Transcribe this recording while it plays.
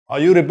Are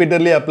you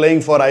repeatedly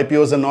applying for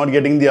IPOs and not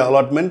getting the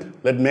allotment?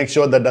 Let's make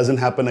sure that doesn't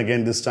happen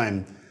again this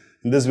time.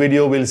 In this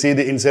video, we'll see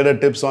the insider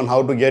tips on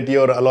how to get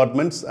your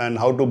allotments and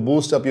how to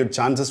boost up your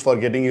chances for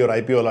getting your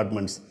IPO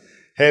allotments.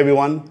 Hey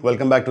everyone,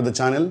 welcome back to the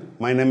channel.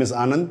 My name is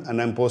Anand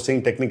and I'm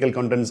posting technical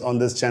contents on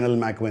this channel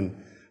MacWin.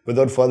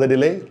 Without further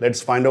delay,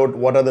 let's find out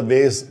what are the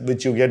ways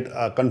which you get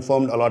a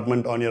confirmed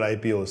allotment on your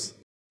IPOs.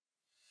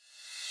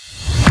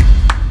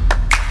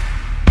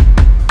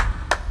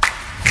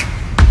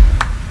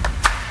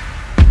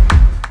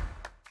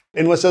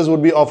 Investors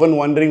would be often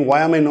wondering,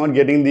 why am I not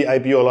getting the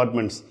IPO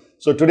allotments?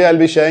 So today I'll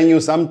be sharing you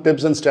some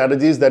tips and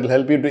strategies that will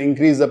help you to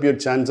increase up your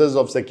chances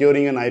of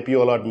securing an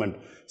IPO allotment,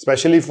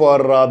 especially for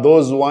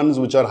those ones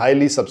which are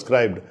highly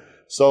subscribed.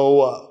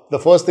 So the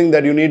first thing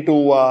that you need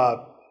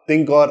to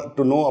think or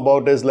to know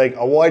about is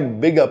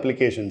avoid big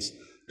applications.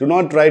 Do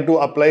not try to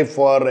apply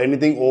for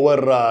anything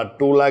over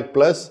 2 lakh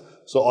plus.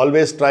 So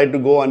always try to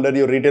go under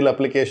your retail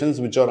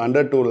applications which are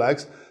under 2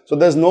 lakhs. So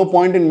there's no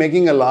point in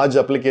making a large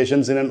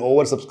applications in an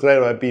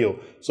oversubscribed IPO.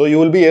 So you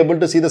will be able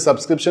to see the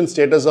subscription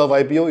status of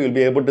IPO. You'll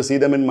be able to see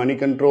them in Money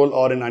Control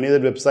or in any other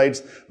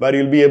websites where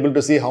you'll be able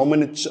to see how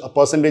much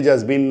percentage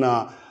has been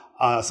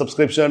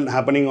subscription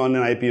happening on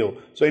an IPO.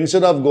 So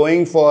instead of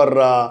going for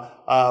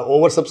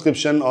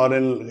oversubscription or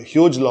in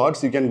huge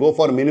lots, you can go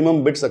for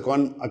minimum bids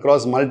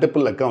across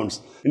multiple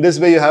accounts. In this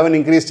way, you have an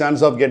increased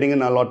chance of getting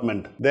an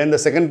allotment. Then the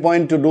second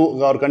point to do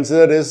or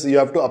consider is you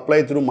have to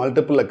apply through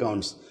multiple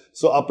accounts.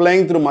 So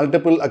applying through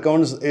multiple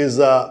accounts is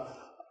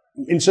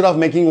instead of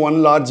making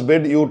one large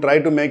bid, you try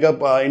to make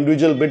up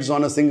individual bids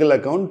on a single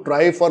account.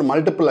 Try for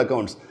multiple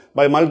accounts.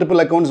 By multiple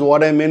accounts,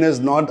 what I mean is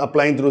not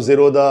applying through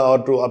Zerodha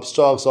or through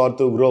Upstocks or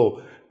through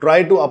Grow.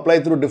 Try to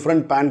apply through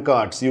different PAN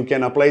cards. You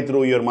can apply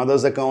through your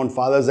mother's account,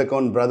 father's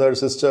account,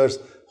 brothers, sisters,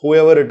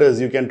 whoever it is.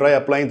 You can try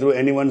applying through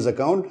anyone's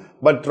account,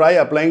 but try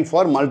applying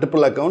for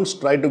multiple accounts.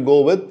 Try to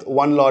go with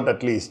one lot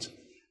at least.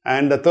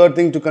 And the third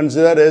thing to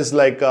consider is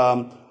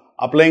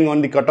applying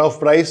on the cutoff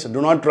price.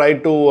 Do not try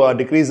to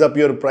decrease up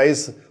your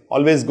price.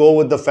 Always go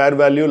with the fair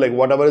value, like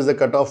whatever is the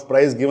cutoff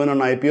price given on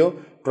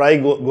IPO. Try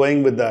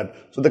going with that.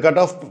 So the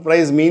cutoff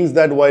price means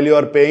that while you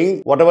are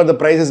paying, whatever the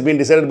price has been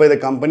decided by the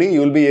company,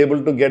 you will be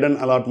able to get an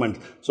allotment.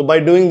 So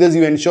by doing this,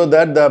 you ensure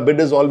that the bid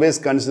is always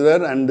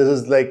considered and this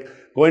is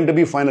going to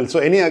be final. So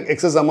any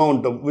excess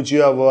amount which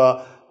you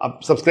have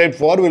subscribed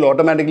for will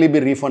automatically be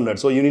refunded.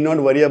 So you need not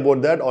worry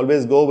about that.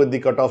 Always go with the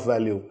cutoff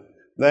value.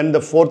 Then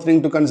the fourth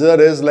thing to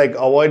consider is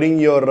avoiding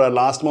your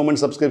last moment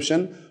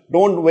subscription.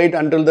 Don't wait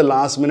until the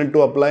last minute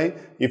to apply.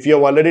 If you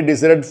have already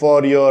decided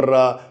for your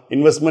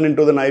investment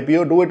into an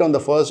IPO, do it on the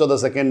first or the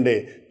second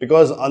day.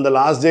 Because on the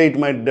last day, it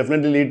might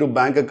definitely lead to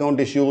bank account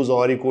issues,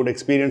 or you could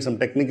experience some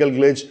technical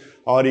glitch,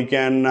 or you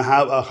can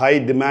have a high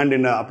demand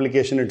in the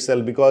application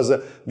itself, because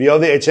we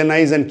have the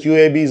HNIs and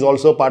QABs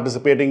also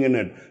participating in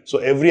it. So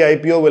every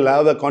IPO will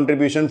have a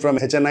contribution from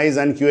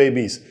HNIs and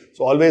QABs.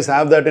 So always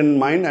have that in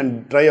mind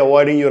and try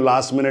avoiding your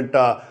last minute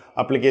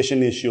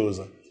application issues.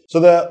 So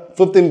the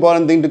fifth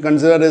important thing to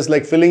consider is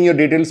filling your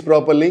details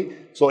properly.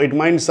 So it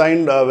might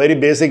sound very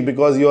basic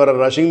because you are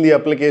rushing the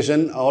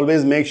application.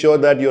 Always make sure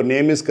that your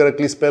name is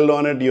correctly spelled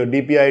on it, your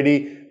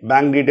DPID,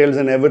 bank details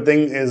and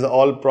everything is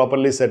all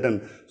properly set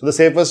in. So the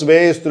safest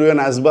way is through an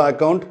ASBA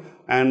account,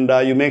 and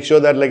you make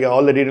sure that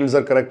all the details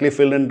are correctly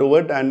filled into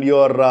it, and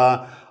your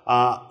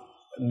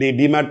the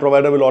DMAT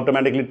provider will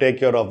automatically take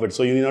care of it.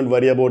 So you need not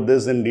worry about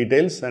this in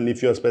details, and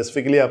if you are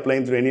specifically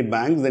applying through any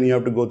banks, then you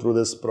have to go through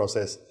this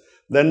process.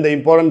 Then the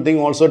important thing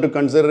also to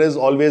consider is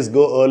always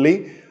go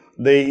early.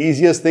 The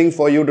easiest thing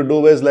for you to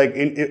do is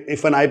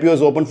if an IPO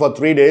is open for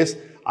 3 days,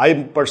 I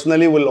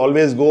personally will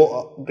always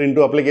go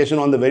into application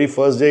on the very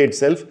first day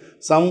itself.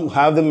 Some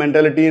have the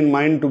mentality in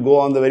mind to go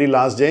on the very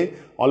last day.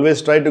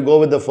 Always try to go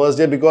with the first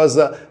day, because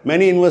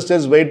many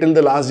investors wait till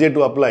the last day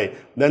to apply.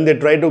 Then they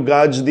try to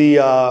gauge the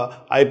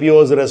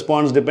IPO's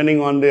response depending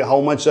on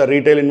how much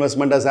retail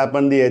investment has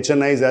happened, the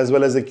HNIs as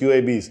well as the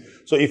QABs.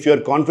 So if you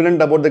are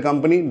confident about the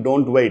company,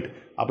 don't wait.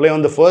 Apply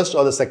on the first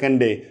or the second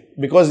day,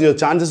 because your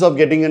chances of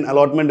getting an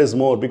allotment is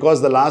more,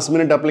 because the last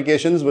minute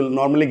applications will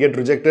normally get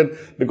rejected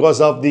because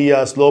of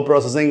the slow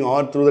processing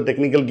or through the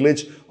technical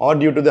glitch or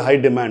due to the high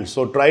demand.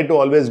 So try to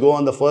always go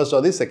on the first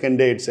or the second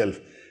day itself.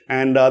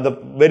 And the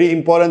very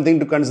important thing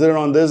to consider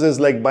on this is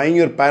buying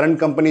your parent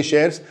company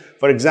shares.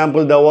 For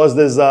example, there was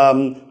this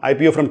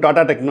IPO from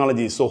Tata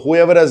Technologies. So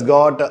whoever has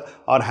got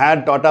or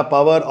had Tata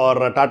Power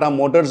or Tata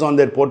Motors on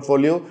their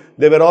portfolio,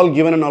 they were all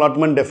given an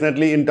allotment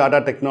definitely in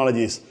Tata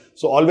Technologies.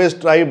 So always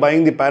try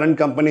buying the parent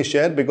company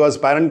share, because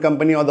parent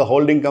company or the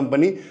holding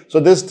company. So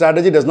this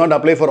strategy does not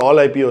apply for all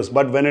IPOs,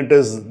 but when it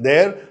is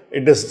there,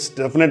 it is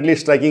definitely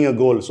striking a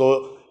goal.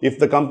 So if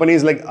the company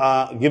is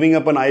giving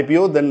up an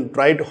IPO, then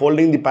try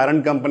holding the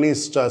parent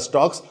company's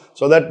stocks,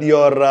 so that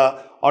you're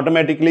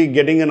automatically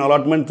getting an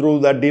allotment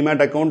through that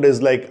DMAT account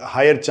is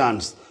higher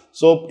chance.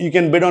 So you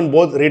can bid on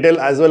both retail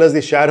as well as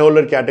the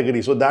shareholder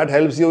category. So that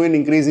helps you in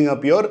increasing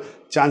up your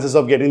chances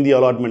of getting the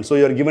allotment. So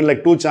you're given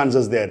 2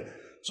 chances there.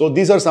 So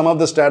these are some of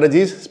the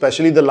strategies,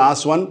 especially the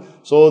last one.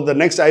 So the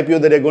next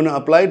IPO that you're going to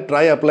apply,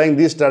 try applying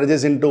these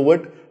strategies into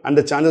it, and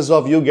the chances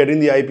of you getting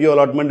the IPO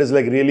allotment is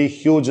like really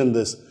huge in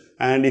this.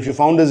 And if you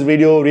found this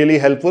video really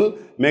helpful,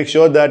 make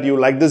sure that you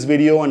like this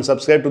video and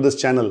subscribe to this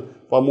channel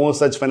for more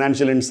such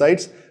financial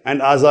insights.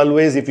 And as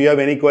always, if you have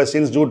any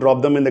questions, do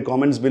drop them in the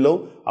comments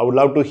below. I would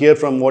love to hear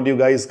from what you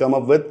guys come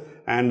up with.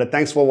 And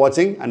thanks for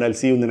watching, and I'll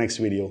see you in the next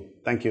video.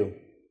 Thank you.